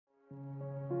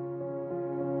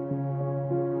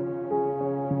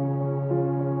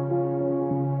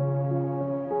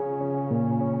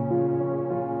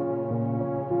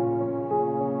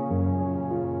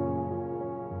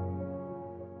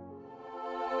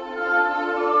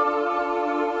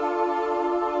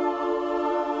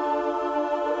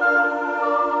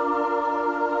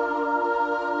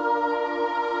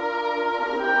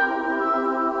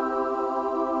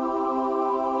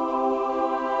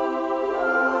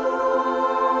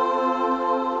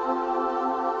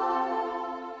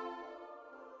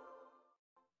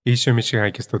ഈശോ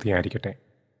മിശിഹായ്ക്ക് സ്തുതിയായിരിക്കട്ടെ.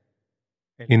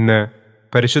 ഇന്ന്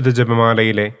പരിശുദ്ധ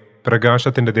ജപമാലയിലെ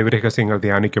പ്രകാശത്തിൻ്റെ ദിവ്യരഹസ്യങ്ങൾ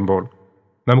ധ്യാനിക്കുമ്പോൾ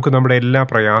നമുക്ക് നമ്മുടെ എല്ലാ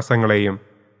പ്രയാസങ്ങളെയും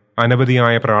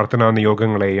അനവധിയായ പ്രാർത്ഥനാ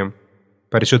നിയോഗങ്ങളെയും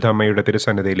പരിശുദ്ധ അമ്മയുടെ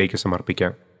തിരുസന്നിധിയിലേക്ക്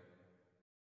സമർപ്പിക്കാം.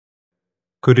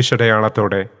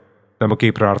 കുരിശടയാളത്തോടെ നമുക്ക്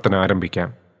ഈ പ്രാർത്ഥന ആരംഭിക്കാം.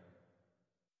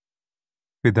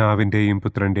 പിതാവിൻ്റെയും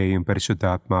പുത്രൻ്റെയും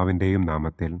പരിശുദ്ധാത്മാവിൻ്റെയും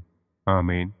നാമത്തിൽ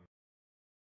ആമേൻ.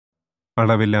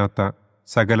 അളവില്ലാത്ത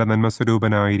സകല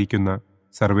നന്മസ്വരൂപനായിരിക്കുന്ന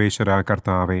സർവേശ്വര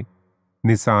കർത്താവെ,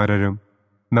 നിസ്സാരരും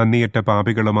നന്ദിയറ്റ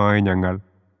പാപികളുമായ ഞങ്ങൾ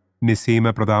നിസ്സീമ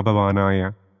പ്രതാപവാനായ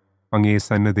അങ്ങേ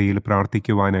സന്നിധിയിൽ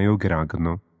പ്രാർത്ഥിക്കുവാൻ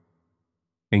അയോഗ്യരാകുന്നു.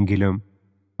 എങ്കിലും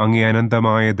അങ്ങേ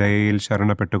അനന്തമായ ദയയിൽ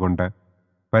ശരണപ്പെട്ടുകൊണ്ട്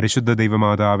പരിശുദ്ധ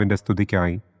ദൈവമാതാവിൻ്റെ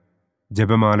സ്തുതിക്കായി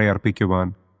ജപമാല അർപ്പിക്കുവാൻ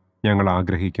ഞങ്ങൾ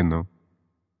ആഗ്രഹിക്കുന്നു.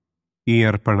 ഈ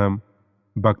അർപ്പണം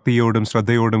ഭക്തിയോടും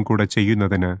ശ്രദ്ധയോടും കൂടെ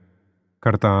ചെയ്യുന്നതിന്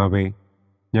കർത്താവെ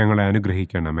ഞങ്ങളെ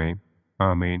അനുഗ്രഹിക്കണമേ.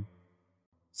 ആമേൻ.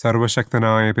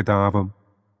 സർവശക്തനായ പിതാവും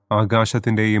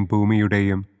ആകാശത്തിൻ്റെയും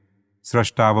ഭൂമിയുടെയും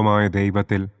സ്രഷ്ടാവുമായ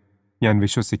ദൈവത്തിൽ ഞാൻ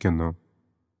വിശ്വസിക്കുന്നു.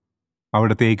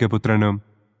 അവിടുത്തെ ഏകപുത്രനും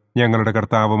ഞങ്ങളുടെ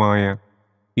കർത്താവുമായ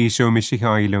ഈശോ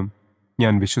മിശിഹായിലും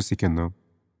ഞാൻ വിശ്വസിക്കുന്നു.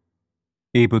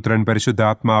 ഈ പുത്രൻ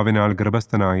പരിശുദ്ധാത്മാവിനാൽ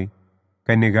ഗർഭസ്ഥനായി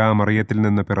കന്യകാമറിയത്തിൽ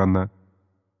നിന്ന് പിറന്ന്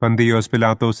പന്തിയോസ്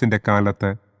പിലാത്തോസിൻ്റെ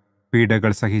കാലത്ത്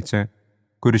പീഡകൾ സഹിച്ച്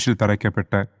കുരിശിൽ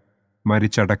തറയ്ക്കപ്പെട്ട്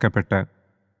മരിച്ചടക്കപ്പെട്ട്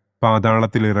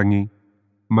പാതാളത്തിലിറങ്ങി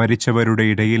മരിച്ചവരുടെ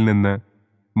ഇടയിൽ നിന്ന്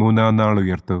മൂന്നാം നാൾ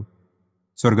ഉയർത്തു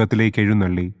സ്വർഗത്തിലേക്ക്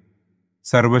എഴുന്നള്ളി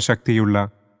സർവശക്തിയുള്ള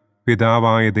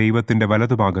പിതാവായ ദൈവത്തിൻ്റെ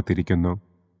വലതുഭാഗത്തിരിക്കുന്നു.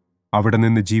 അവിടെ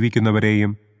നിന്ന്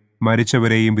ജീവിക്കുന്നവരെയും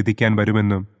മരിച്ചവരെയും വിധിക്കാൻ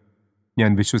വരുമെന്നും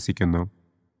ഞാൻ വിശ്വസിക്കുന്നു.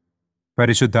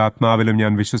 പരിശുദ്ധാത്മാവിലും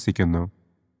ഞാൻ വിശ്വസിക്കുന്നു.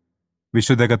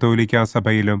 വിശുദ്ധ കത്തോലിക്കാ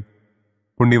സഭയിലും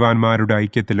പുണ്യവാന്മാരുടെ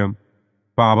ഐക്യത്തിലും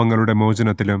പാപങ്ങളുടെ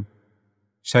മോചനത്തിലും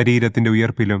ശരീരത്തിൻ്റെ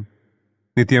ഉയർപ്പിലും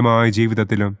നിത്യമായ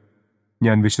ജീവിതത്തിലും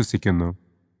ഞാൻ വിശ്വസിക്കുന്നു.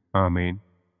 ആമേൻ.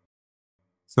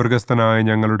 സ്വർഗസ്ഥനായ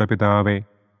ഞങ്ങളുടെ പിതാവേ,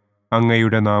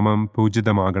 അങ്ങയുടെ നാമം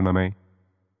പൂജിതമാകണമേ.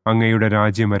 അങ്ങയുടെ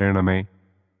രാജ്യം വരണമേ.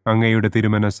 അങ്ങയുടെ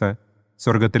തിരുമനസ്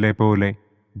സ്വർഗത്തിലെ പോലെ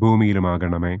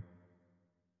ഭൂമിയിലുമാകണമേ.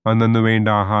 അന്നു വേണ്ട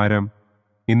ആഹാരം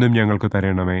ഇന്നും ഞങ്ങൾക്ക്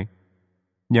തരണമേ.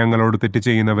 ഞങ്ങളോട് തെറ്റ്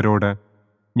ചെയ്യുന്നവരോട്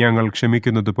ഞങ്ങൾ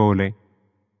ക്ഷമിക്കുന്നത് പോലെ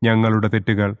ഞങ്ങളുടെ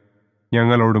തെറ്റുകൾ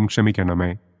ഞങ്ങളോടും ക്ഷമിക്കണമേ.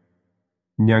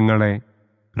 ഞങ്ങളെ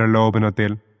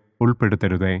പ്രലോഭനത്തിൽ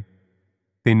ഉൾപ്പെടുത്തരുതേ.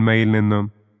 തിന്മയിൽ നിന്നും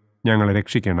ഞങ്ങളെ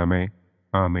രക്ഷിക്കണമേ.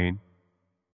 ആമേൻ.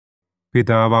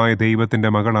 പിതാവായ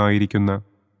ദൈവത്തിൻ്റെ മകളായിരിക്കുന്ന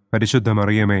പരിശുദ്ധ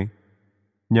മറിയമേ,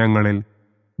 ഞങ്ങളിൽ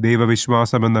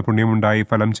ദൈവവിശ്വാസമെന്ന പുണ്യമുണ്ടായി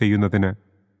ഫലം ചെയ്യുന്നതിന്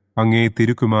അങ്ങേ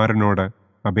തിരുക്കുമാരനോട്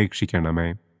അപേക്ഷിക്കണമേ.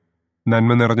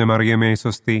 നന്മ നിറഞ്ഞ മറിയമേ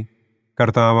സ്വസ്തി,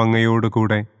 കർത്താവ്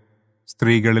അങ്ങയോടുകൂടെ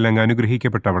സ്ത്രീകളിൽ അങ്ങ്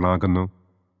അനുഗ്രഹിക്കപ്പെട്ടവളാകുന്നു.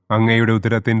 അങ്ങയുടെ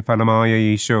ഉദരത്തിൻ ഫലമായ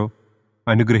ഈശോ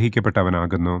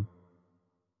അനുഗ്രഹിക്കപ്പെട്ടവനാകുന്നു.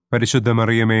 പരിശുദ്ധ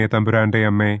മറിയമേ തമ്പുരാൻ്റെ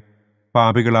അമ്മേ,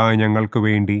 പാപികളായ ഞങ്ങൾക്ക്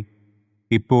വേണ്ടി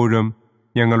ഇപ്പോഴും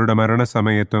ഞങ്ങളുടെ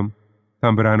മരണസമയത്തും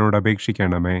തമ്പുരാനോട്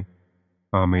അപേക്ഷിക്കണമേ.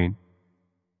 ആമേൻ.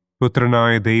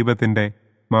 പുത്രനായ ദൈവത്തിൻ്റെ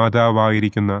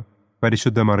മാതാവായിരിക്കുന്ന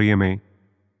പരിശുദ്ധ മറിയമേ,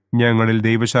 ഞങ്ങളിൽ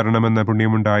ദൈവശരണമെന്ന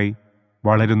പുണ്യമുണ്ടായി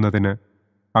വളരുന്നതിന്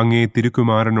അങ്ങേ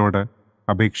തിരുക്കുമാരനോട്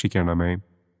അപേക്ഷിക്കണമേ.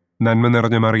 നന്മ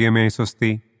നിറഞ്ഞ മറിയമേ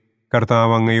സ്വസ്തി,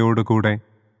 കർത്താവ് അങ്ങയോടുകൂടെ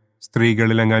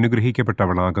സ്ത്രീകളിൽ അങ്ങ്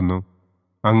അനുഗ്രഹിക്കപ്പെട്ടവളാകുന്നു.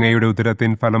 അങ്ങയുടെ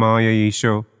ഉദരത്തിൻ ഫലമായ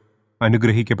ഈശോ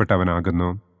അനുഗ്രഹിക്കപ്പെട്ടവനാകുന്നു.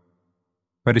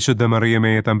 പരിശുദ്ധ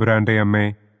മറിയമേ തമ്പുരാൻ്റെ അമ്മേ,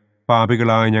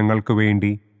 പാപികളായ ഞങ്ങൾക്ക്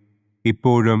വേണ്ടി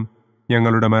ഇപ്പോഴും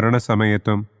ഞങ്ങളുടെ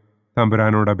മരണസമയത്തും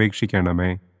തമ്പുരാനോട്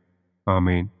അപേക്ഷിക്കണമേ.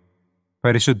 ആമേൻ.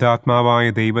 പരിശുദ്ധാത്മാവായ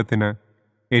ദൈവത്തിന്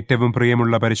ഏറ്റവും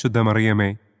പ്രിയമുള്ള പരിശുദ്ധ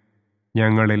മറിയമേ,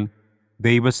 ഞങ്ങളിൽ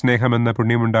ദൈവസ്നേഹമെന്ന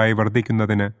പുണ്യമുണ്ടായി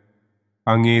വർദ്ധിക്കുന്നതിന്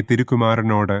അങ്ങേ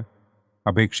തിരുക്കുമാരനോട്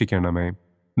അപേക്ഷിക്കണമേ.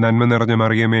 നന്മ നിറഞ്ഞ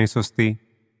മറിയമേ സ്വസ്തി,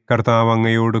 കർത്താവ്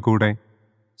അങ്ങയോടുകൂടെ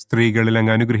സ്ത്രീകളിൽ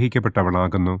അങ്ങ്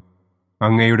അനുഗ്രഹിക്കപ്പെട്ടവളാകുന്നു.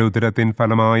 അങ്ങയുടെ ഉദരത്തിൻ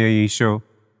ഫലമായ ഈശോ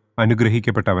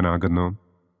അനുഗ്രഹിക്കപ്പെട്ടവനാകുന്നു.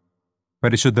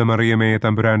 പരിശുദ്ധ മറിയമേ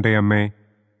തമ്പുരാൻ്റെ അമ്മേ,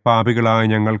 പാപികളായ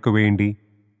ഞങ്ങൾക്ക് വേണ്ടി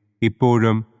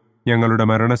ഇപ്പോഴും ഞങ്ങളുടെ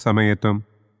മരണസമയത്തും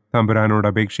തമ്പുരാനോട്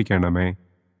അപേക്ഷിക്കണമേ.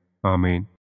 ആമേൻ.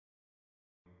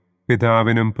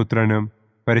 പിതാവിനും പുത്രനും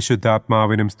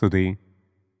പരിശുദ്ധാത്മാവിനും സ്തുതി.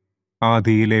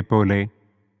 ആദിയിലെ പോലെ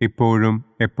ഇപ്പോഴും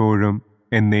എപ്പോഴും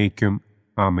എന്നേക്കും.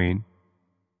 ആമേൻ.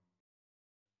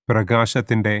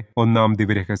 പ്രകാശത്തിൻ്റെ ഒന്നാം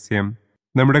ദിവ്യരഹസ്യം.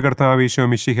 നമ്മുടെ കർത്താവ് ഈശോ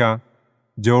മിശിഹ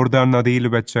ജോർദാൻ നദിയിൽ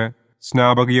വെച്ച്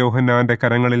സ്നാപക യോഹന്നാന്റെ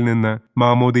കരങ്ങളിൽ നിന്ന്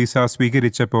മാമോദീസ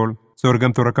സ്വീകരിച്ചപ്പോൾ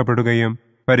സ്വർഗം തുറക്കപ്പെടുകയും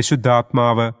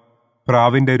പരിശുദ്ധാത്മാവ്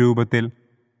പ്രാവിൻ്റെ രൂപത്തിൽ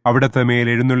അവിടത്തെ മേൽ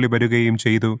എഴുന്നള്ളി വരികയും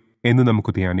ചെയ്തു എന്ന്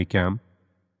നമുക്ക് ധ്യാനിക്കാം.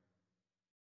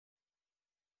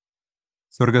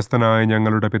 സ്വർഗസ്ഥനായ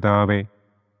ഞങ്ങളുടെ പിതാവേ,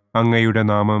 അങ്ങയുടെ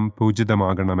നാമം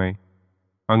പൂജിതമാകണമേ.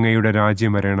 അങ്ങയുടെ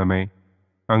രാജ്യം വരണമേ.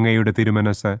 അങ്ങയുടെ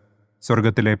തിരുമനസ്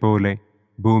സ്വർഗത്തിലെ പോലെ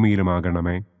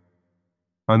ഭൂമിയിലുമാകണമേ.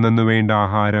 അന്നന്നു വേണ്ട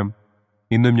ആഹാരം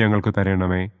ഇന്നും ഞങ്ങൾക്ക്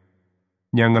തരണമേ.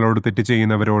 ഞങ്ങളോട് തെറ്റ്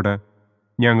ചെയ്യുന്നവരോട്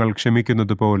ഞങ്ങൾ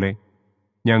ക്ഷമിക്കുന്നത് പോലെ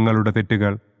ഞങ്ങളുടെ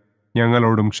തെറ്റുകൾ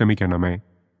ഞങ്ങളോടും ക്ഷമിക്കണമേ.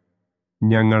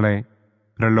 ഞങ്ങളെ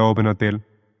പ്രലോഭനത്തിൽ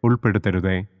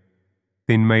ഉൾപ്പെടുത്തരുതേ.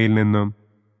 തിന്മയിൽ നിന്നും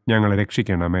ഞങ്ങളെ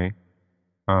രക്ഷിക്കണമേ.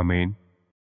 ആമേൻ.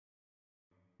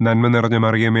 നന്മ നിറഞ്ഞ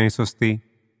മറിയമേ സ്വസ്തി,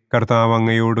 കർത്താവ്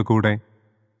അങ്ങയോടുകൂടെ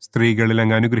സ്ത്രീകളിൽ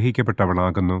അങ്ങ്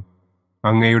അനുഗ്രഹിക്കപ്പെട്ടവളാകുന്നു.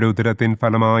 അങ്ങയുടെ ഉദരത്തിൻ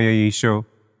ഫലമായ ഈശോ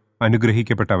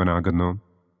അനുഗ്രഹിക്കപ്പെട്ടവനാകുന്നു.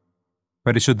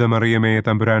 പരിശുദ്ധ മറിയമേ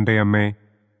തമ്പുരാന്റെ അമ്മേ,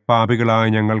 പാപികളായ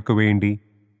ഞങ്ങൾക്ക് വേണ്ടി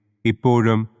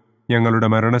ഇപ്പോഴും ഞങ്ങളുടെ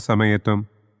മരണസമയത്തും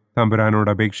തമ്പുരാനോട്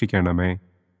അപേക്ഷിക്കണമേ.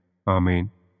 ആമേൻ.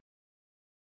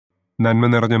 നന്മ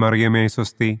നിറഞ്ഞ മറിയമേ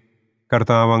സ്വസ്തി,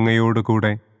 കർത്താവ്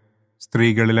അങ്ങയോടുകൂടെ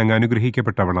സ്ത്രീകളിൽ അങ്ങ്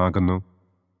അനുഗ്രഹിക്കപ്പെട്ടവളാകുന്നു.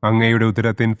 അങ്ങയുടെ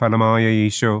ഉദരത്തിൻ ഫലമായ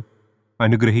ഈശോ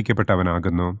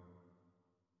അനുഗ്രഹിക്കപ്പെട്ടവനാകുന്നു.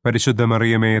 പരിശുദ്ധ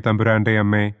മറിയമേ തമ്പുരാന്റെ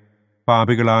അമ്മേ,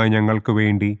 പാപികളായ ഞങ്ങൾക്ക്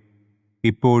വേണ്ടി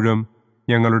ഇപ്പോഴും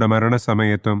ഞങ്ങളുടെ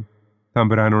മരണസമയത്തും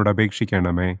തമ്പുരാനോട്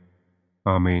അപേക്ഷിക്കണമേ.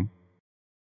 ആമേൻ.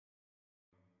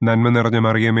 നന്മ നിറഞ്ഞ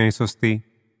മറിയമേ സ്വസ്തി,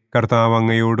 കർത്താവ്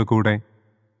അങ്ങയോടുകൂടെ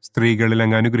സ്ത്രീകളിൽ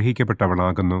അങ്ങ്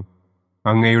അനുഗ്രഹിക്കപ്പെട്ടവളാകുന്നു.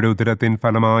 അങ്ങയുടെ ഉദരത്തിൻ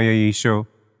ഫലമായ ഈശോ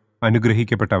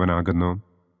അനുഗ്രഹിക്കപ്പെട്ടവനാകുന്നു.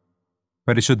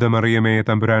 പരിശുദ്ധ മറിയമേ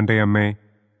തമ്പുരാന്റെ അമ്മേ,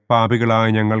 പാപികളായ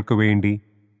ഞങ്ങൾക്ക് വേണ്ടി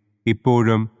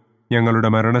ഇപ്പോഴും ഞങ്ങളുടെ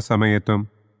മരണസമയത്തും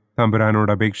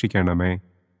തമ്പുരാനോട് അപേക്ഷിക്കണമേ.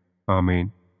 ആമേൻ.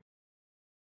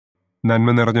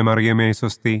 നന്മ നിറഞ്ഞ മറിയമേ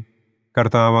സ്വസ്തി,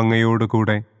 കർത്താവ്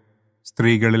അങ്ങയോടുകൂടെ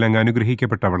സ്ത്രീകളിൽ അങ്ങ്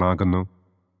അനുഗ്രഹിക്കപ്പെട്ടവളാകുന്നു.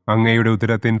 അങ്ങയുടെ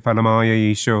ഉദരത്തിൻ ഫലമായ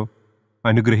ഈശോ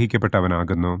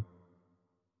അനുഗ്രഹിക്കപ്പെട്ടവനാകുന്നു.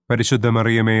 പരിശുദ്ധ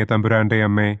മറിയമേ തമ്പുരാന്റെ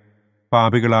അമ്മേ,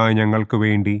 പാപികളായ ഞങ്ങൾക്ക്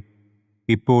വേണ്ടി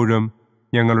ഇപ്പോഴും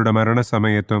ഞങ്ങളുടെ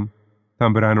മരണസമയത്തും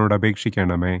തമ്പുരാനോട്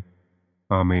അപേക്ഷിക്കണമേ.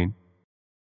 ആമേൻ.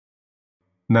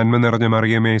 നന്മ നിറഞ്ഞ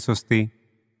മറിയമേ സ്വസ്തി,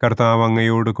 കർത്താവ്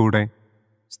അങ്ങയോടുകൂടെ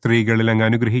സ്ത്രീകളിൽ അങ്ങ്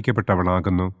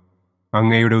അനുഗ്രഹിക്കപ്പെട്ടവളാകുന്നു.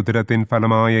 അങ്ങയുടെ ഉദരത്തിൻ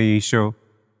ഫലമായ ഈശോ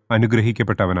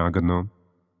അനുഗ്രഹിക്കപ്പെട്ടവനാകുന്നു.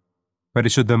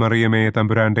 പരിശുദ്ധ മറിയമേ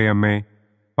തമ്പുരാന്റെ അമ്മേ,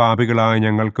 പാപികളായ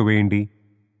ഞങ്ങൾക്ക് വേണ്ടി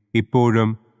ഇപ്പോഴും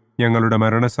ഞങ്ങളുടെ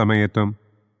മരണസമയത്തും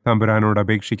തമ്പുരാനോട്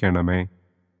അപേക്ഷിക്കണമേ.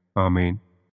 ആമേൻ.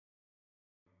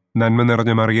 നന്മ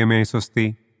നിറഞ്ഞ മറിയമേ സ്വസ്തി,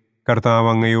 കർത്താവ്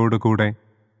അങ്ങയോടുകൂടെ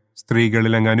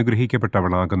സ്ത്രീകളിൽ അങ്ങ്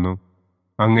അനുഗ്രഹിക്കപ്പെട്ടവളാകുന്നു.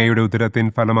 അങ്ങയുടെ ഉദരത്തിൻ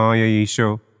ഫലമായ ഈശോ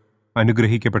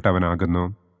അനുഗ്രഹിക്കപ്പെട്ടവനാകുന്നു.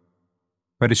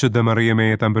 പരിശുദ്ധ മറിയമേ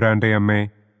തമ്പുരാന്റെ അമ്മേ,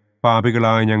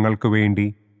 പാപികളായ ഞങ്ങൾക്ക് വേണ്ടി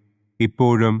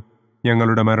ഇപ്പോഴും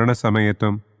ഞങ്ങളുടെ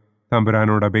മരണസമയത്തും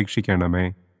തമ്പുരാനോട് അപേക്ഷിക്കണമേ.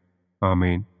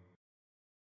 ആമേൻ.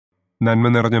 നന്മ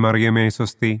നിറഞ്ഞ മറിയമേ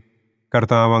സ്വസ്തി,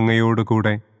 കർത്താവ്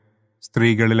അങ്ങയോടുകൂടെ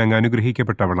സ്ത്രീകളിൽ അങ്ങ്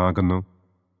അനുഗ്രഹിക്കപ്പെട്ടവളാകുന്നു.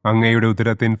 അങ്ങയുടെ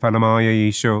ഉദരത്തിൻ ഫലമായ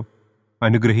ഈശോ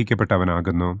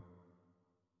അനുഗ്രഹിക്കപ്പെട്ടവനാകുന്നു.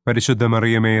 പരിശുദ്ധ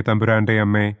മറിയമേ തമ്പുരാന്റെ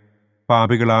അമ്മേ,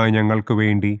 പാപികളായ ഞങ്ങൾക്ക്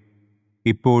വേണ്ടി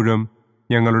ഇപ്പോഴും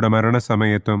ഞങ്ങളുടെ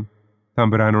മരണസമയത്തും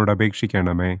തമ്പുരാനോട്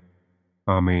അപേക്ഷിക്കണമേ.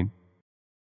 ആമേൻ.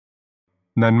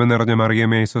 നന്മ നിറഞ്ഞ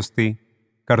മറിയമേ സ്വസ്തി,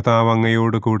 കർത്താവ്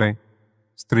അങ്ങയോടുകൂടെ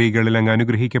സ്ത്രീകളിൽ അങ്ങ്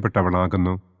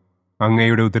അനുഗ്രഹിക്കപ്പെട്ടവളാകുന്നു.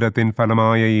 അങ്ങയുടെ ഉദരത്തിൻ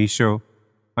ഫലമായ ഈശോ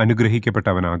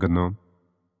അനുഗ്രഹിക്കപ്പെട്ടവനാകുന്നു.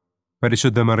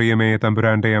 പരിശുദ്ധ മറിയമേ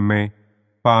തമ്പുരാന്റെ അമ്മേ,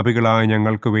 പാപികളായ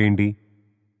ഞങ്ങൾക്ക് വേണ്ടി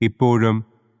ഇപ്പോഴും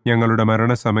ഞങ്ങളുടെ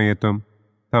മരണസമയത്തും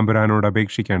തമ്പുരാനോട്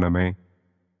അപേക്ഷിക്കണമേ.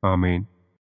 ആമേൻ.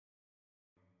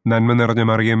 നന്മ നിറഞ്ഞ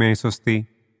മറിയമേ സ്വസ്തി,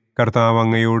 കർത്താവ്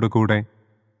അങ്ങയോടുകൂടെ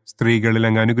സ്ത്രീകളിൽ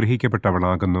അങ്ങ്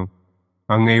അനുഗ്രഹിക്കപ്പെട്ടവളാകുന്നു.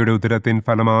 അങ്ങയുടെ ഉദരത്തിൻ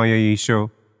ഫലമായ ഈശോ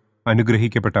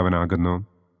അനുഗ്രഹിക്കപ്പെട്ടവനാകുന്നു.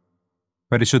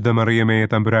 പരിശുദ്ധ മറിയമേ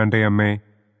തമ്പുരാന്റെ അമ്മേ,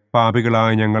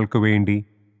 പാപികളായ ഞങ്ങൾക്ക് വേണ്ടി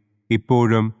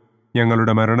ഇപ്പോഴും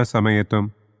ഞങ്ങളുടെ മരണസമയത്തും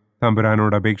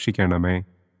തമ്പുരാനോട് അപേക്ഷിക്കണമേ.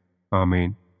 ആമേൻ.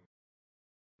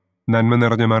 നന്മ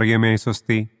നിറഞ്ഞ മറിയമേ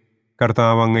സ്വസ്തി,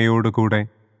 കർത്താവ് അങ്ങയോടുകൂടെ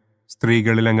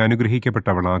സ്ത്രീകളിൽ അങ്ങ്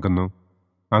അനുഗ്രഹിക്കപ്പെട്ടവളാകുന്നു.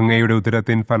 അങ്ങയുടെ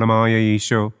ഉദരത്തിൻ ഫലമായ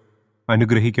ഈശോ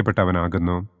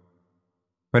അനുഗ്രഹിക്കപ്പെട്ടവനാകുന്നു.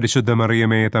 പരിശുദ്ധ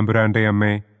മറിയമേ തമ്പുരാന്റെ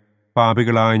അമ്മേ,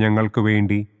 പാപികളായ ഞങ്ങൾക്ക്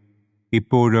വേണ്ടി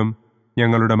ഇപ്പോഴും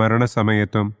ഞങ്ങളുടെ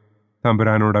മരണസമയത്തും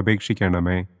തമ്പുരാനോട്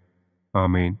അപേക്ഷിക്കണമേ.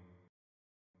 ആമേൻ.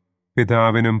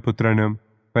 പിതാവിനും പുത്രനും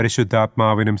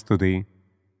പരിശുദ്ധാത്മാവിനും സ്തുതി.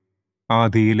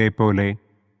 ആദിയിലെ പോലെ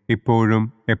ഇപ്പോഴും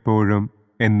എപ്പോഴും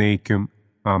എന്നേക്കും.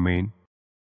 ആമേൻ.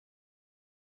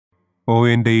 ഓ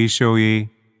എൻ്റെ ഈശോയെ,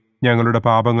 ഞങ്ങളുടെ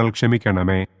പാപങ്ങൾ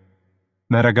ക്ഷമിക്കണമേ.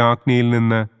 നരകാഗ്നിയിൽ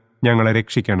നിന്ന് ഞങ്ങളെ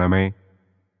രക്ഷിക്കണമേ.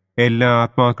 എല്ലാ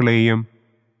ആത്മാക്കളെയും,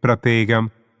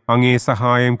 പ്രത്യേകം അങ്ങേ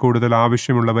സഹായം കൂടുതൽ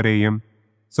ആവശ്യമുള്ളവരെയും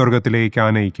സ്വർഗത്തിലേക്ക്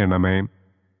ആനയിക്കണമേ.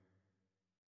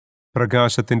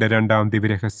 പ്രകാശത്തിൻ്റെ രണ്ടാം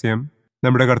ദിവ്യരഹസ്യം.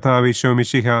 നമ്മുടെ കർത്താവ് ഈശോ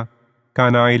മിശിഹ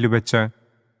കാനായിൽ വെച്ച്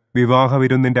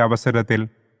വിവാഹവിരുന്നിൻ്റെ അവസരത്തിൽ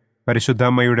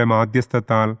പരിശുദ്ധമ്മയുടെ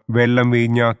മാധ്യസ്ഥത്താൽ വെള്ളം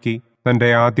വീഞ്ഞാക്കി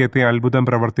തന്റെ ആദ്യത്തെ അത്ഭുതം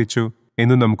പ്രവർത്തിച്ചു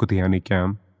എന്ന് നമുക്ക്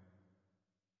ധ്യാനിക്കാം.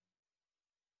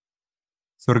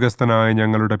 സ്വർഗസ്ഥനായ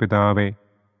ഞങ്ങളുടെ പിതാവേ,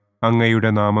 അങ്ങയുടെ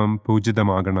നാമം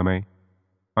പൂജിതമാകണമേ.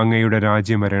 അങ്ങയുടെ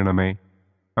രാജ്യം വരണമേ.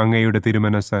 അങ്ങയുടെ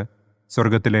തിരുമനസ്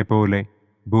സ്വർഗത്തിലെ പോലെ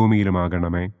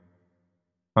ഭൂമിയിലുമാകണമേ.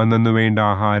 അന്നു വേണ്ട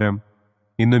ആഹാരം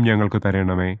ഇന്നും ഞങ്ങൾക്ക്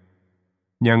തരണമേ.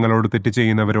 ഞങ്ങളോട് തെറ്റ്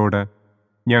ചെയ്യുന്നവരോട്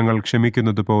ഞങ്ങൾ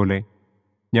ക്ഷമിക്കുന്നതുപോലെ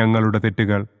ഞങ്ങളുടെ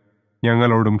തെറ്റുകൾ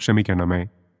ഞങ്ങളോടും ക്ഷമിക്കണമേ.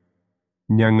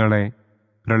 ഞങ്ങളെ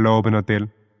പ്രലോഭനത്തിൽ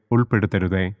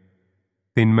ഉൾപ്പെടുത്തരുതേ.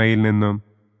 തിന്മയിൽ നിന്നും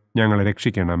ഞങ്ങളെ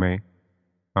രക്ഷിക്കണമേ.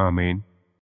 ആമേൻ.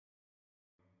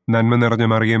 നന്മ നിറഞ്ഞ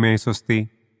മറിയമേ സ്വസ്തി,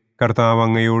 കർത്താവ്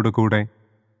അങ്ങയോടുകൂടെ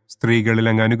സ്ത്രീകളിൽ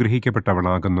അങ്ങ്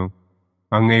അനുഗ്രഹിക്കപ്പെട്ടവളാകുന്നു.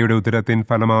 അങ്ങയുടെ ഉദരത്തിൻ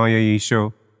ഫലമായ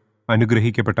ഈശോ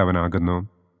അനുഗ്രഹിക്കപ്പെട്ടവനാകുന്നു.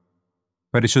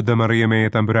 പരിശുദ്ധ മറിയമേ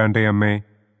തമ്പുരാന്റെ അമ്മേ,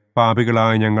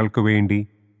 പാപികളായ ഞങ്ങൾക്ക് വേണ്ടി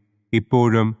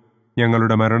ഇപ്പോഴും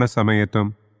ഞങ്ങളുടെ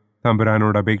മരണസമയത്തും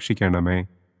തമ്പുരാനോട് അപേക്ഷിക്കണമേ.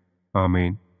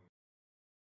 ആമേൻ.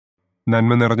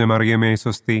 നന്മ നിറഞ്ഞ മറിയമേ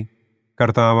സ്വസ്തി,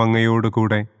 കർത്താവ്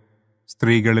അങ്ങയോടുകൂടെ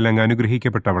സ്ത്രീകളിൽ അങ്ങ്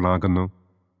അനുഗ്രഹിക്കപ്പെട്ടവളാകുന്നു.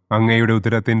 അങ്ങയുടെ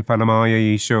ഉദരത്തിൻ ഫലമായ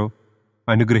ഈശോ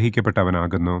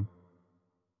അനുഗ്രഹിക്കപ്പെട്ടവനാകുന്നു.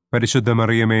 പരിശുദ്ധ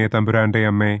മറിയമേ തമ്പുരാന്റെ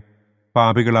അമ്മേ,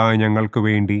 പാപികളായ ഞങ്ങൾക്ക്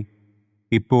വേണ്ടി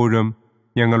ഇപ്പോഴും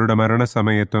ഞങ്ങളുടെ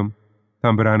മരണസമയത്തും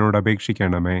തമ്പുരാനോട്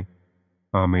അപേക്ഷിക്കണമേ.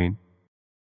 ആമേൻ.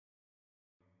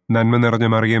 നന്മ നിറഞ്ഞ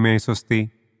മറിയമേ സ്വസ്തി,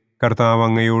 കർത്താവ്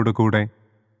അങ്ങയോടുകൂടെ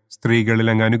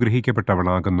സ്ത്രീകളിൽ അങ്ങ്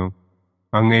അനുഗ്രഹിക്കപ്പെട്ടവളാകുന്നു.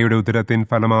 അങ്ങയുടെ ഉദരത്തിൻ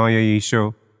ഫലമായ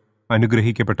ഈശോ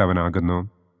അനുഗ്രഹിക്കപ്പെട്ടവനാകുന്നു.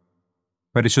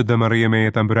 പരിശുദ്ധ മറിയമേ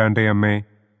തമ്പുരാന്റെ അമ്മേ,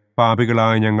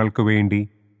 പാപികളായ ഞങ്ങൾക്ക് വേണ്ടി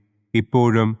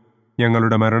ഇപ്പോഴും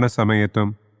ഞങ്ങളുടെ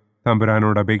മരണസമയത്തും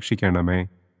തമ്പുരാനോട് അപേക്ഷിക്കണമേ.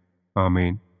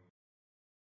 ആമേൻ.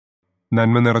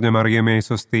 നന്മ നിറഞ്ഞ മറിയമേ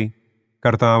സ്വസ്തി,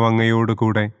 കർത്താവ്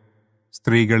അങ്ങയോടുകൂടെ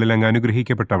സ്ത്രീകളിൽ അങ്ങ്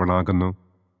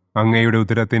അനുഗ്രഹിക്കപ്പെട്ടവളാകുന്നു. അങ്ങയുടെ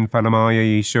ഉദരത്തിൻ ഫലമായ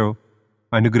ഈശോ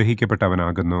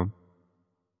അനുഗ്രഹിക്കപ്പെട്ടവനാകുന്നു.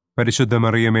 പരിശുദ്ധ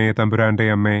മറിയമേ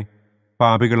തമ്പുരാന്റെ അമ്മേ,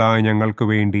 പാപികളായ ഞങ്ങൾക്ക്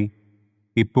വേണ്ടി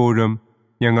ഇപ്പോഴും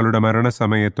ഞങ്ങളുടെ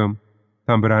മരണസമയത്തും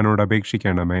തമ്പുരാനോട്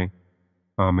അപേക്ഷിക്കണമേ.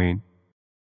 ആമേൻ.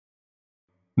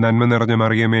 നന്മ നിറഞ്ഞ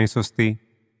മറിയമേ സ്വസ്തി,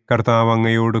 കർത്താവ്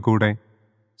അങ്ങയോടുകൂടെ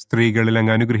സ്ത്രീകളിൽ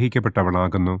അങ്ങ്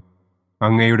അനുഗ്രഹിക്കപ്പെട്ടവളാകുന്നു.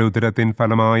 അങ്ങയുടെ ഉദരത്തിൻ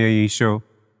ഫലമായ ഈശോ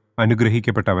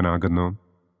അനുഗ്രഹിക്കപ്പെട്ടവനാകുന്നു.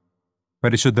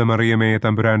 പരിശുദ്ധ മറിയമേ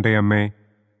തമ്പുരാന്റെ അമ്മേ,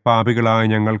 പാപികളായ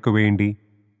ഞങ്ങൾക്ക് വേണ്ടി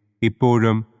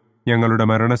ഇപ്പോഴും ഞങ്ങളുടെ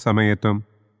മരണസമയത്തും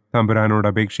തമ്പുരാനോട്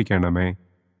അപേക്ഷിക്കണമേ.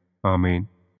 ആമേൻ.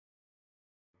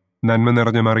 നന്മ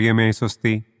നിറഞ്ഞ മറിയമേ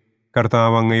സ്വസ്തി,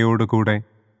 കർത്താവ് അങ്ങയോടുകൂടെ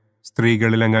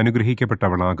സ്ത്രീകളിൽ അങ്ങ്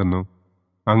അനുഗ്രഹിക്കപ്പെട്ടവളാകുന്നു.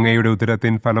 അങ്ങയുടെ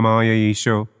ഉദരത്തിൻ ഫലമായ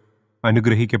ഈശോ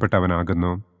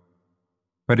അനുഗ്രഹിക്കപ്പെട്ടവനാകുന്നു.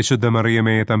 പരിശുദ്ധ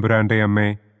മറിയമേ തമ്പുരാന്റെ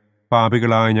അമ്മേ,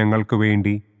 പാപികളായ ഞങ്ങൾക്ക്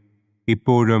വേണ്ടി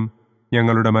ഇപ്പോഴും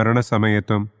ഞങ്ങളുടെ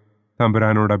മരണസമയത്തും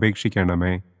തമ്പുരാനോട്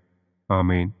അപേക്ഷിക്കണമേ.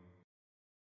 ആമേൻ.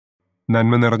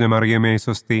 നന്മ നിറഞ്ഞ മറിയമേ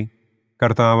സ്വസ്തി,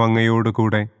 കർത്താവ്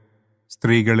അങ്ങയോടുകൂടെ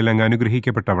സ്ത്രീകളിൽ അങ്ങ്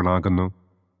അനുഗ്രഹിക്കപ്പെട്ടവളാകുന്നു.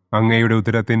 അങ്ങയുടെ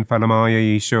ഉദരത്തിൻ ഫലമായ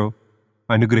ഈശോ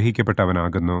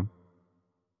അനുഗ്രഹിക്കപ്പെട്ടവനാകുന്നു.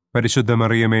 പരിശുദ്ധ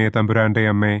മറിയമേ തമ്പുരാന്റെ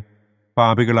അമ്മേ,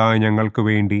 പാപികളായ ഞങ്ങൾക്ക്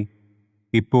വേണ്ടി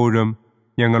ഇപ്പോഴും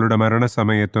ഞങ്ങളുടെ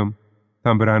മരണസമയത്തും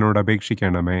തമ്പുരാനോട്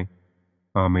അപേക്ഷിക്കണമേ.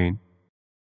 ആമേൻ.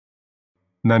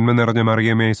 നന്മ നിറഞ്ഞ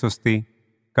മറിയമേ സ്വസ്തി,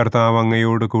 കർത്താവ്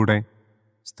അങ്ങയോടുകൂടെ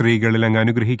സ്ത്രീകളിൽ അങ്ങ്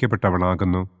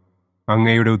അനുഗ്രഹിക്കപ്പെട്ടവളാകുന്നു.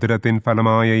 അങ്ങയുടെ ഉദരത്തിൻ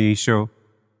ഫലമായ ഈശോ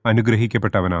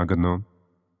അനുഗ്രഹിക്കപ്പെട്ടവനാകുന്നു.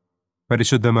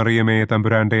 പരിശുദ്ധ മറിയമേ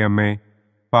തമ്പുരാന്റെ അമ്മേ,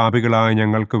 പാപികളായ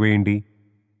ഞങ്ങൾക്ക് വേണ്ടി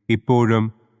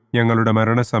ഇപ്പോഴും ഞങ്ങളുടെ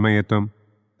മരണസമയത്തും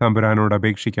തമ്പുരാനോട്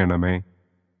അപേക്ഷിക്കണമേ.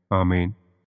 ആമേൻ.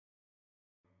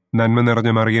 നന്മ നിറഞ്ഞ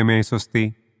മറിയമേ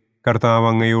സ്വസ്തി, കർത്താവ്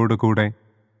അങ്ങയോടുകൂടെ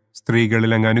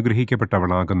സ്ത്രീകളിൽ അങ്ങ്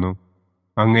അനുഗ്രഹിക്കപ്പെട്ടവളാകുന്നു.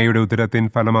 അങ്ങയുടെ ഉദരത്തിൻ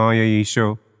ഫലമായ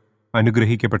ഈശോ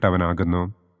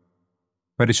അനുഗ്രഹിക്കപ്പെട്ടവനാകുന്നു.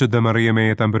 പരിശുദ്ധ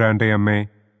മറിയമേ തമ്പുരാന്റെ അമ്മേ,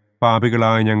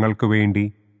 പാപികളായ ഞങ്ങൾക്ക്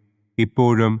വേണ്ടി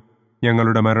ഇപ്പോഴും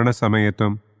ഞങ്ങളുടെ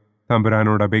മരണസമയത്തും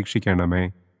തമ്പുരാനോട്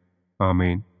അപേക്ഷിക്കണമേ.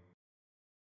 ആമേൻ.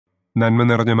 നന്മ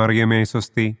നിറഞ്ഞ മറിയമേ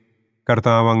സ്വസ്തി,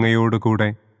 കർത്താവ്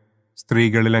അങ്ങയോടുകൂടെ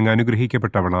സ്ത്രീകളിൽ അങ്ങ്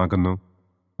അനുഗ്രഹിക്കപ്പെട്ടവളാകുന്നു.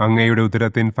 അങ്ങയുടെ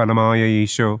ഉദരത്തിൻ ഫലമായ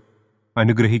ഈശോ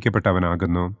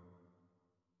അനുഗ്രഹിക്കപ്പെട്ടവനാകുന്നു.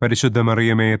 പരിശുദ്ധ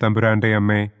മറിയമേ തമ്പുരാന്റെ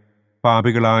അമ്മേ,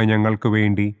 പാപികളായ ഞങ്ങൾക്ക്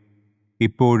വേണ്ടി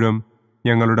ഇപ്പോഴും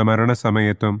ഞങ്ങളുടെ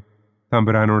മരണസമയത്തും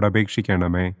തമ്പുരാനോട്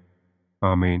അപേക്ഷിക്കണമേ.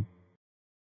 ആമേൻ.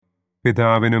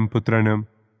 പിതാവിനും പുത്രനും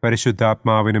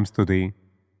പരിശുദ്ധാത്മാവിനും സ്തുതി.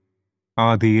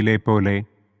 ആദിയിലെ പോലെ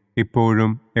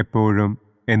ഇപ്പോഴും എപ്പോഴും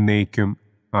എന്നേക്കും.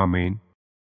 ആമേൻ.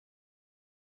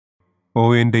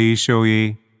 ഓ എൻ്റെ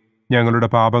ഈശോയെ, ഞങ്ങളുടെ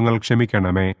പാപങ്ങൾ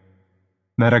ക്ഷമിക്കണമേ.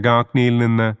 നരകാഗ്നിയിൽ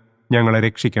നിന്ന് ഞങ്ങളെ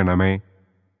രക്ഷിക്കണമേ.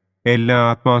 എല്ലാ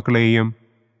ആത്മാക്കളെയും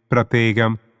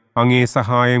പ്രത്യേകം അങ്ങേ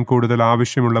സഹായം കൂടുതൽ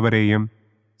ആവശ്യമുള്ളവരെയും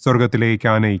സ്വർഗത്തിലേക്ക്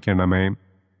ആനയിക്കണമേ.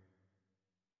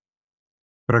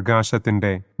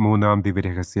 പ്രകാശത്തിൻ്റെ മൂന്നാം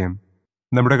ദിവ്യരഹസ്യം.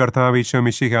 നമ്മുടെ കർത്താവ് ഈശോ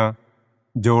മിശിഹ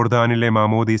ജോർദാനിലെ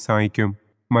മാമോദീസായ്ക്കും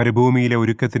മരുഭൂമിയിലെ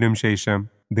ഒരുക്കത്തിനും ശേഷം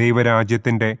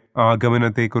ദൈവരാജ്യത്തിൻ്റെ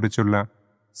ആഗമനത്തെക്കുറിച്ചുള്ള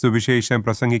സുവിശേഷം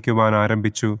പ്രസംഗിക്കുവാൻ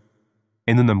ആരംഭിച്ചു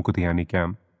എന്ന് നമുക്ക് ധ്യാനിക്കാം.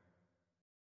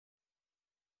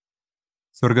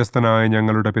 സ്വർഗസ്ഥനായ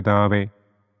ഞങ്ങളുടെ പിതാവേ,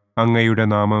 അങ്ങയുടെ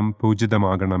നാമം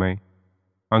പൂജിതമാകണമേ.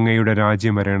 അങ്ങയുടെ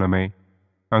രാജ്യം വരണമേ.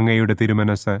 അങ്ങയുടെ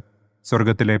തിരുമനസ്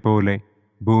സ്വർഗത്തിലെ പോലെ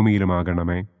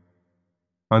ഭൂമിയിലുമാകണമേ.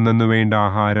 അന്നന്നു വേണ്ട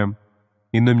ആഹാരം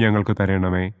ഇന്നും ഞങ്ങൾക്ക്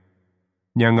തരണമേ.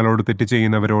 ഞങ്ങളോട് തെറ്റ്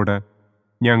ചെയ്യുന്നവരോട്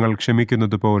ഞങ്ങൾ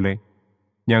ക്ഷമിക്കുന്നത് പോലെ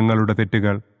ഞങ്ങളുടെ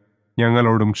തെറ്റുകൾ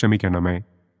ഞങ്ങളോടും ക്ഷമിക്കണമേ.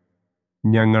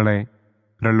 ഞങ്ങളെ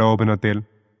പ്രലോഭനത്തിൽ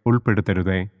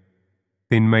ഉൾപ്പെടുത്തരുതേ.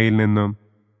 തിന്മയിൽ നിന്നും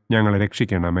ഞങ്ങളെ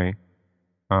രക്ഷിക്കണമേ.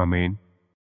 ആമേൻ.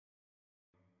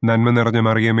 നന്മ നിറഞ്ഞ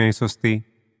മറിയമേ സ്വസ്തി,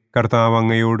 കർത്താവ്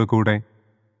അങ്ങയോടുകൂടെ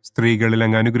സ്ത്രീകളിൽ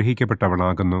അങ്ങ്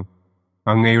അനുഗ്രഹിക്കപ്പെട്ടവളാകുന്നു.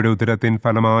 അങ്ങയുടെ ഉദരത്തിൻ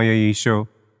ഫലമായ ഈശോ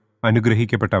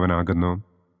അനുഗ്രഹിക്കപ്പെട്ടവനാകുന്നു.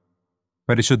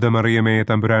 പരിശുദ്ധ മറിയമേ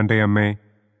തമ്പുരാൻ്റെ അമ്മേ,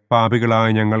 പാപികളായ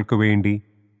ഞങ്ങൾക്ക് വേണ്ടി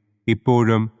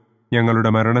ഇപ്പോഴും ഞങ്ങളുടെ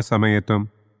മരണസമയത്തും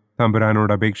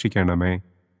തമ്പുരാനോട് അപേക്ഷിക്കണമേ.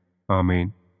 ആമേൻ.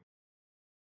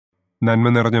 നന്മ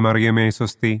നിറഞ്ഞ മറിയമേ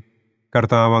സ്വസ്തി,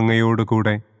 കർത്താവ്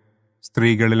അങ്ങയോടുകൂടെ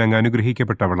സ്ത്രീകളിൽ അങ്ങ്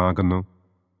അനുഗ്രഹിക്കപ്പെട്ടവളാകുന്നു.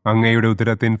 അങ്ങയുടെ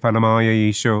ഉദരത്തിൻ ഫലമായ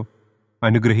ഈശോ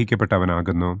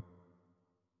അനുഗ്രഹിക്കപ്പെട്ടവനാകുന്നു.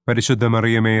 പരിശുദ്ധ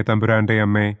മറിയമേ തമ്പുരാൻ്റെ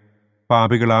അമ്മേ,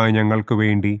 പാപികളായ ഞങ്ങൾക്ക്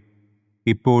വേണ്ടി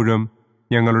ഇപ്പോഴും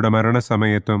ഞങ്ങളുടെ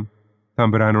മരണസമയത്തും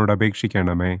തമ്പുരാനോട്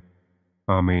അപേക്ഷിക്കണമേ.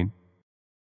 ആമേൻ.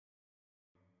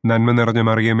 നന്മ നിറഞ്ഞ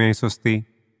മറിയമേ സ്വസ്തി,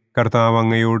 കർത്താവ്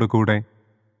അങ്ങയോടുകൂടെ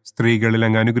സ്ത്രീകളിൽ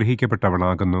അങ്ങ്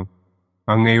അനുഗ്രഹിക്കപ്പെട്ടവളാകുന്നു.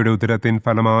 അങ്ങയുടെ ഉദരത്തിൻ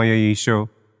ഫലമായ ഈശോ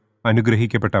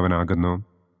അനുഗ്രഹിക്കപ്പെട്ടവനാകുന്നു.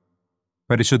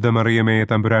 പരിശുദ്ധ മറിയമേ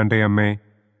തമ്പുരാൻ്റെ അമ്മേ,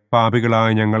 പാപികളായ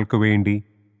ഞങ്ങൾക്ക് വേണ്ടി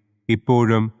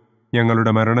ഇപ്പോഴും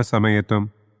ഞങ്ങളുടെ മരണസമയത്തും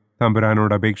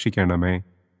തമ്പുരാനോട് അപേക്ഷിക്കണമേ.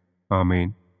 ആമേൻ.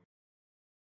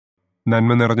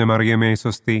 നന്മ നിറഞ്ഞ മറിയമേ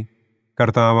സ്വസ്തി,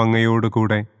 കർത്താവ്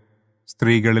അങ്ങയോടുകൂടെ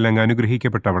സ്ത്രീകളിൽ അങ്ങ്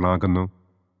അനുഗ്രഹിക്കപ്പെട്ടവളാകുന്നു.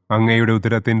 അങ്ങയുടെ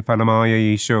ഉദരത്തിൻ ഫലമായ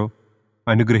ഈശോ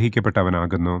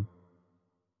അനുഗ്രഹിക്കപ്പെട്ടവനാകുന്നു.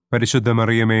 പരിശുദ്ധ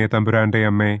മറിയമേ തമ്പുരാൻ്റെ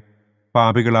അമ്മേ,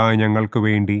 പാപികളായ ഞങ്ങൾക്ക്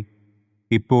വേണ്ടി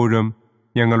ഇപ്പോഴും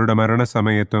ഞങ്ങളുടെ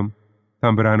മരണസമയത്തും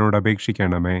തമ്പുരാനോട്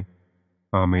അപേക്ഷിക്കണമേ.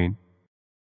 ആമേൻ.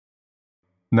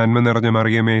 നന്മ നിറഞ്ഞ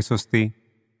മറിയമേ സ്വസ്തി,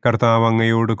 കർത്താവ്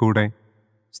അങ്ങയോടുകൂടെ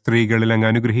സ്ത്രീകളിൽ അങ്ങ്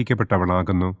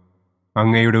അനുഗ്രഹിക്കപ്പെട്ടവളാകുന്നു.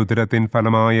 അങ്ങയുടെ ഉദരത്തിൻ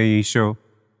ഫലമായ ഈശോ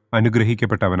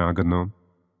അനുഗ്രഹിക്കപ്പെട്ടവനാകുന്നു.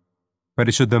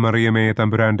 പരിശുദ്ധ മറിയമേ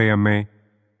തമ്പുരാൻ്റെ അമ്മേ,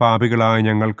 പാപികളായ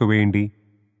ഞങ്ങൾക്ക് വേണ്ടി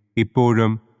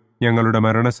ഇപ്പോഴും ഞങ്ങളുടെ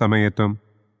മരണസമയത്തും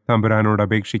തമ്പുരാനോട്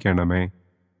അപേക്ഷിക്കണമേ.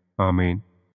 ആമേൻ.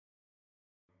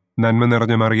 നന്മ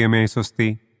നിറഞ്ഞ മറിയമേ സ്വസ്തി,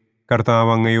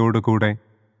 കർത്താവ് അങ്ങയോടുകൂടെ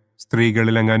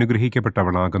സ്ത്രീകളിൽ അങ്ങ്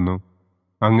അനുഗ്രഹിക്കപ്പെട്ടവളാകുന്നു.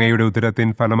 അങ്ങയുടെ ഉദരത്തിൻ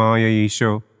ഫലമായ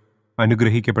ഈശോ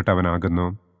അനുഗ്രഹിക്കപ്പെട്ടവനാകുന്നു.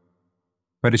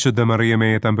 പരിശുദ്ധ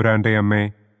മറിയമേ തമ്പുരാൻ്റെ അമ്മേ,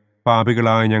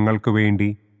 പാപികളായ ഞങ്ങൾക്ക് വേണ്ടി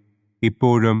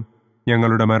ഇപ്പോഴും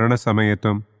ഞങ്ങളുടെ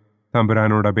മരണസമയത്തും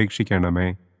തമ്പുരാനോട് അപേക്ഷിക്കണമേ.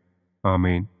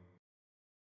 ആമേൻ.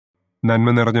 നന്മ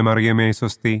നിറഞ്ഞ മറിയമേ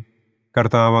സ്വസ്തി,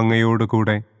 കർത്താവ്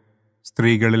അങ്ങയോടുകൂടെ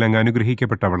സ്ത്രീകളിൽ അങ്ങ്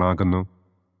അനുഗ്രഹിക്കപ്പെട്ടവളാകുന്നു.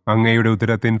 അങ്ങയുടെ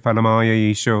ഉദരത്തിൻ ഫലമായ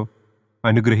ഈശോ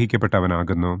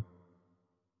അനുഗ്രഹിക്കപ്പെട്ടവനാകുന്നു.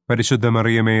 പരിശുദ്ധ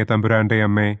മറിയമേ തമ്പുരാൻ്റെ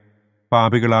അമ്മേ,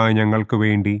 പാപികളായ ഞങ്ങൾക്ക്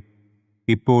വേണ്ടി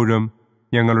ഇപ്പോഴും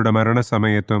ഞങ്ങളുടെ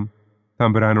മരണസമയത്തും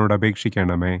തമ്പുരാനോട്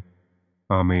അപേക്ഷിക്കണമേ.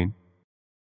 ആമേൻ.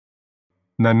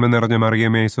 നന്മ നിറഞ്ഞ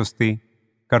മറിയമേ സ്വസ്തി,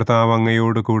 കർത്താവ്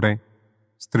അങ്ങയോടുകൂടെ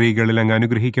സ്ത്രീകളിൽ അങ്ങ്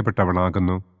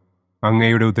അനുഗ്രഹിക്കപ്പെട്ടവളാകുന്നു.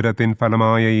 അങ്ങയുടെ ഉദരത്തിൻ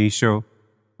ഫലമായ ഈശോ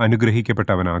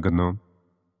അനുഗ്രഹിക്കപ്പെട്ടവനാകുന്നു.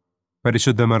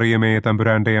 പരിശുദ്ധ മറിയമേ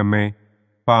തമ്പുരാൻ്റെ അമ്മേ,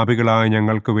 പാപികളായ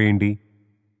ഞങ്ങൾക്ക് വേണ്ടി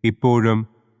ഇപ്പോഴും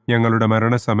ഞങ്ങളുടെ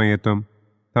മരണസമയത്തും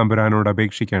തമ്പുരാനോട്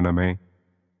അപേക്ഷിക്കണമേ.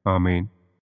 ആമേൻ.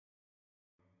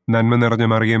 നന്മ നിറഞ്ഞ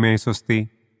മറിയമേ സ്വസ്തി,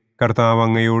 കർത്താവ്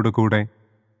അങ്ങയോടുകൂടെ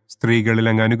സ്ത്രീകളിൽ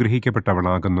അങ്ങ്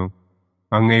അനുഗ്രഹിക്കപ്പെട്ടവളാകുന്നു.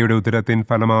 അങ്ങയുടെ ഉദരത്തിൻ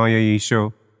ഫലമായ ഈശോ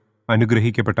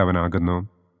അനുഗ്രഹിക്കപ്പെട്ടവനാകുന്നു.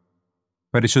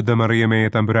 പരിശുദ്ധ മറിയമേ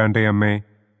തമ്പുരാൻ്റെ അമ്മേ,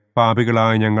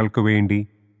 പാപികളായ ഞങ്ങൾക്ക് വേണ്ടി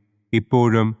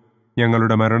ഇപ്പോഴും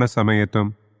ഞങ്ങളുടെ മരണസമയത്തും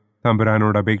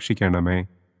തമ്പുരാനോട് അപേക്ഷിക്കണമേ.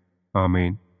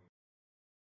 ആമേൻ.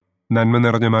 നന്മ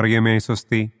നിറഞ്ഞ മറിയമേ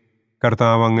സ്വസ്തി,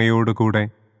 കർത്താവ് അങ്ങയോടുകൂടെ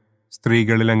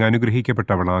സ്ത്രീകളിൽ അങ്ങ്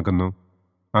അനുഗ്രഹിക്കപ്പെട്ടവളാകുന്നു.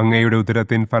 അങ്ങയുടെ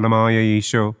ഉദരത്തിൻ ഫലമായ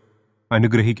ഈശോ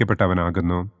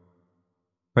അനുഗ്രഹിക്കപ്പെട്ടവനാകുന്നു.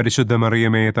 പരിശുദ്ധ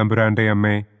മറിയമേ തമ്പുരാൻ്റെ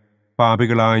അമ്മേ,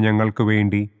 പാപികളായ ഞങ്ങൾക്ക്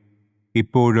വേണ്ടി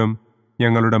ഇപ്പോഴും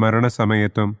ഞങ്ങളുടെ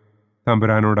മരണസമയത്തും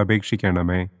തമ്പുരാനോട്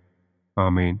അപേക്ഷിക്കണമേ.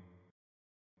 ആമേൻ.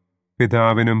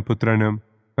 പിതാവിനും പുത്രനും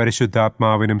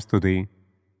പരിശുദ്ധാത്മാവിനും സ്തുതി.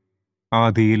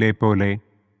 ആദിയിലെ പോലെ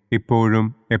ഇപ്പോഴും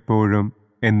എപ്പോഴും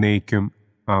എന്നേക്കും.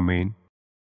 ആമേൻ.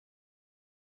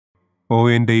 ഓ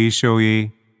എൻ്റെ ഈശോയെ,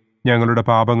 ഞങ്ങളുടെ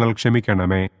പാപങ്ങൾ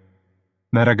ക്ഷമിക്കണമേ.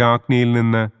 നരകാഗ്നിയിൽ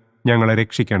നിന്ന് ഞങ്ങളെ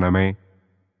രക്ഷിക്കണമേ.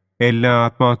 എല്ലാ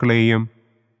ആത്മാക്കളെയും,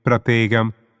 പ്രത്യേകം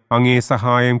അങ്ങേ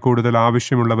സഹായം കൂടുതൽ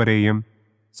ആവശ്യമുള്ളവരെയും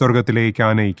സ്വർഗത്തിലേക്ക്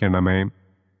ആനയിക്കണമേ.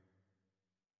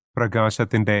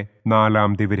 പ്രകാശത്തിൻ്റെ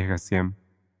 4-ാം ദിവ്യരഹസ്യം.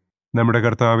 നമ്മുടെ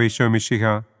കർത്താവ് ഈശോ മിശിഹ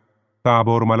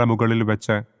താബോർ മലമുകളിൽ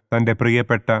വെച്ച് തൻ്റെ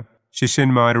പ്രിയപ്പെട്ട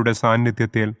ശിഷ്യന്മാരുടെ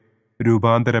സാന്നിധ്യത്തിൽ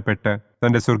രൂപാന്തരപ്പെട്ട്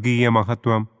തൻ്റെ സ്വർഗീയ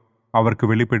മഹത്വം അവർക്ക്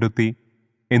വെളിപ്പെടുത്തി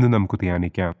എന്ന് നമുക്ക്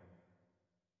ധ്യാനിക്കാം.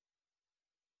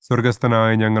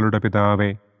 സ്വർഗസ്ഥനായ ഞങ്ങളുടെ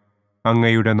പിതാവേ,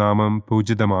 അങ്ങയുടെ നാമം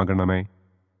പൂജിതമാകണമേ.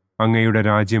 അങ്ങയുടെ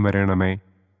രാജ്യം വരണമേ.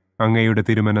 അങ്ങയുടെ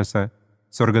തിരുമനസ്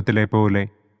സ്വർഗത്തിലെ പോലെ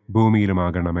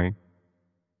ഭൂമിയിലുമാകണമേ.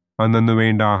 അന്നന്നു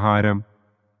വേണ്ട ആഹാരം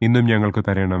ഇന്നും ഞങ്ങൾക്ക്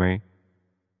തരണമേ.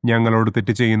 ഞങ്ങളോട്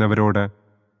തെറ്റ് ചെയ്യുന്നവരോട്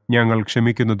ഞങ്ങൾ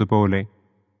ക്ഷമിക്കുന്നത് പോലെ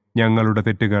ഞങ്ങളുടെ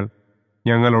തെറ്റുകൾ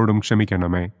ഞങ്ങളോടും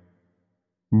ക്ഷമിക്കണമേ.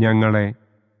 ഞങ്ങളെ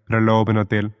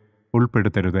പ്രലോഭനത്തിൽ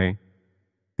ഉൾപ്പെടുത്തരുതേ.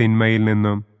 തിന്മയിൽ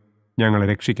നിന്നും ഞങ്ങളെ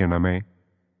രക്ഷിക്കണമേ.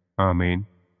 ആമേൻ.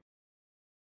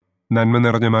 നന്മ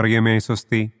നിറഞ്ഞ മറിയമേ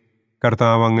സ്വസ്തി,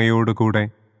 കർത്താവ് അങ്ങയോടുകൂടെ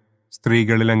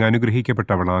സ്ത്രീകളിൽ അങ്ങ്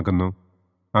അനുഗ്രഹിക്കപ്പെട്ടവളാകുന്നു.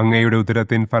 അങ്ങയുടെ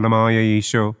ഉദരത്തിൻ ഫലമായ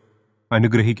ഈശോ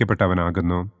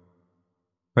അനുഗ്രഹിക്കപ്പെട്ടവനാകുന്നു.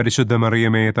 പരിശുദ്ധ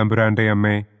മറിയമേ തമ്പുരാൻ്റെ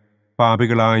അമ്മേ,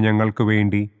 പാപികളായ ഞങ്ങൾക്ക്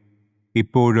വേണ്ടി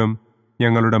ഇപ്പോഴും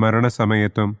ഞങ്ങളുടെ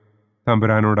മരണസമയത്തും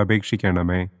തമ്പുരാനോട്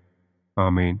അപേക്ഷിക്കണമേ.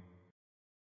 ആമേൻ.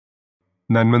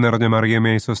 നന്മ നിറഞ്ഞ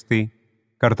മറിയമേ സ്വസ്തി,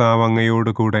 കർത്താവ്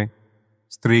അങ്ങയോടുകൂടെ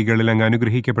സ്ത്രീകളിൽ അങ്ങ്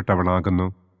അനുഗ്രഹിക്കപ്പെട്ടവളാകുന്നു.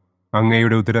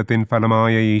 അങ്ങയുടെ ഉദരത്തിൻ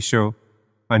ഫലമായ ഈശോ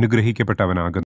അനുഗ്രഹിക്കപ്പെട്ടവനാകുന്നു.